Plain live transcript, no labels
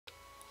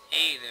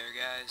Hey there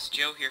guys,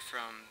 Joe here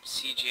from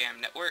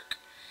CJMNetwork,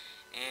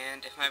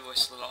 and if my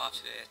voice is a little off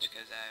today, it's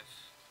because I have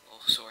a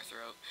little sore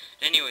throat.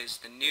 But anyways,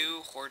 the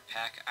new Hoard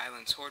Pack,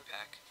 Islanders Hoard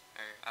Pack,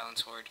 or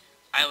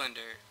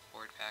Islander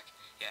Hoard Pack,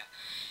 yeah,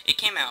 it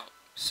came out,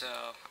 so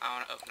I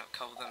want to open up a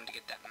couple of them to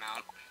get that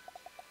mount.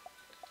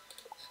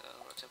 So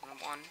let's open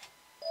up one,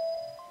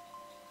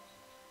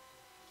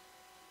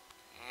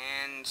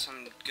 and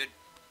some good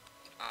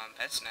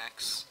pet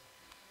snacks,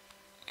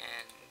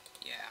 and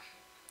yeah,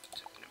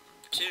 let's open up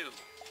number 2.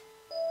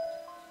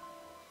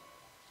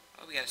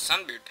 Oh, we got a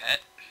sunbird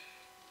pet,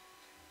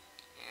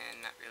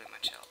 and not really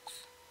much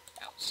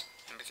else.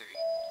 Number 3.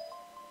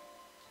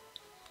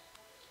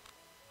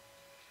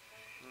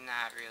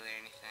 Not really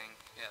anything.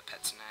 Yeah,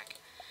 pet snack.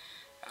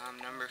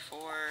 Number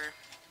 4.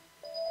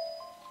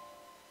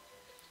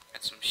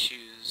 Got some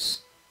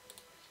shoes.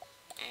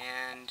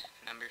 And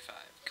number 5.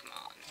 Come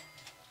on.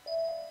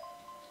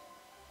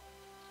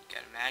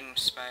 Got a magnum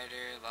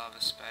spider,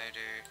 lava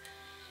spider,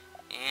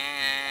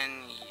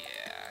 and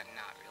yeah,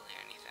 not really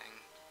anything.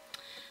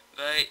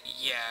 But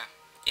yeah,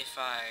 if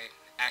I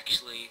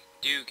actually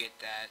do get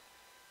that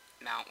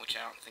mount, which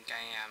I don't think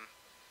I am,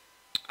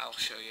 I'll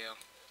show you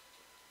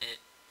it.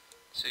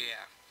 So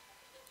yeah,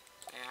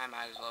 and I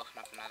might as well open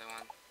up another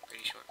one.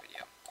 Pretty short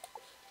video.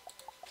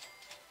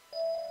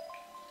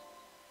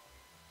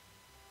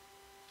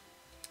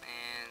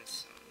 And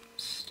some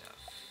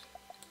stuff.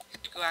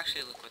 Let's go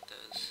actually look what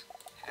those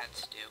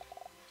hats do.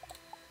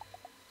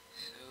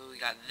 So we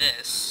got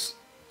this,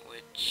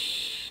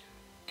 which,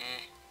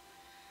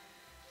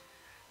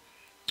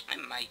 I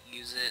might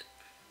use it,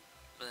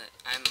 but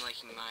I'm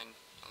liking mine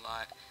a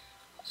lot.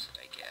 What else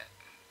did I get?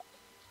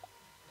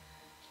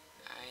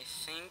 I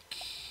think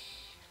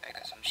I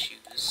got some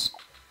shoes.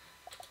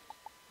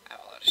 I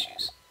have a lot of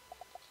shoes.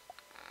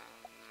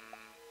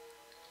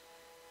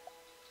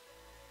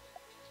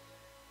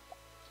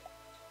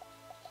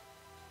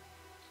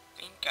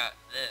 I think got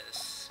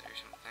this or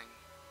something.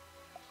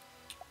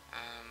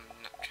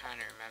 Not trying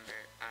to remember.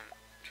 I'm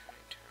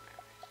trying to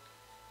remember.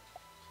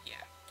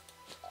 Yeah.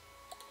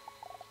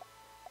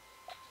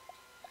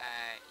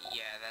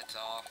 Yeah, that's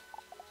all.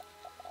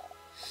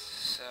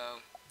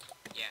 So,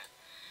 yeah.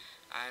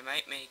 I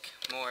might make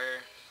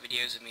more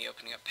videos of me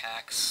opening up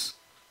packs.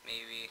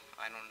 Maybe,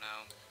 I don't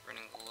know,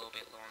 running a little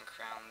bit low on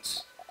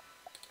crowns.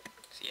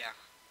 So yeah,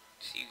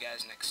 see you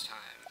guys next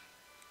time.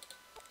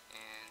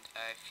 And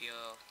I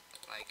feel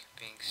like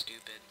being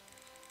stupid.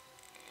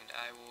 And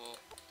I will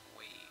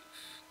wave.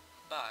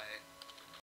 Bye.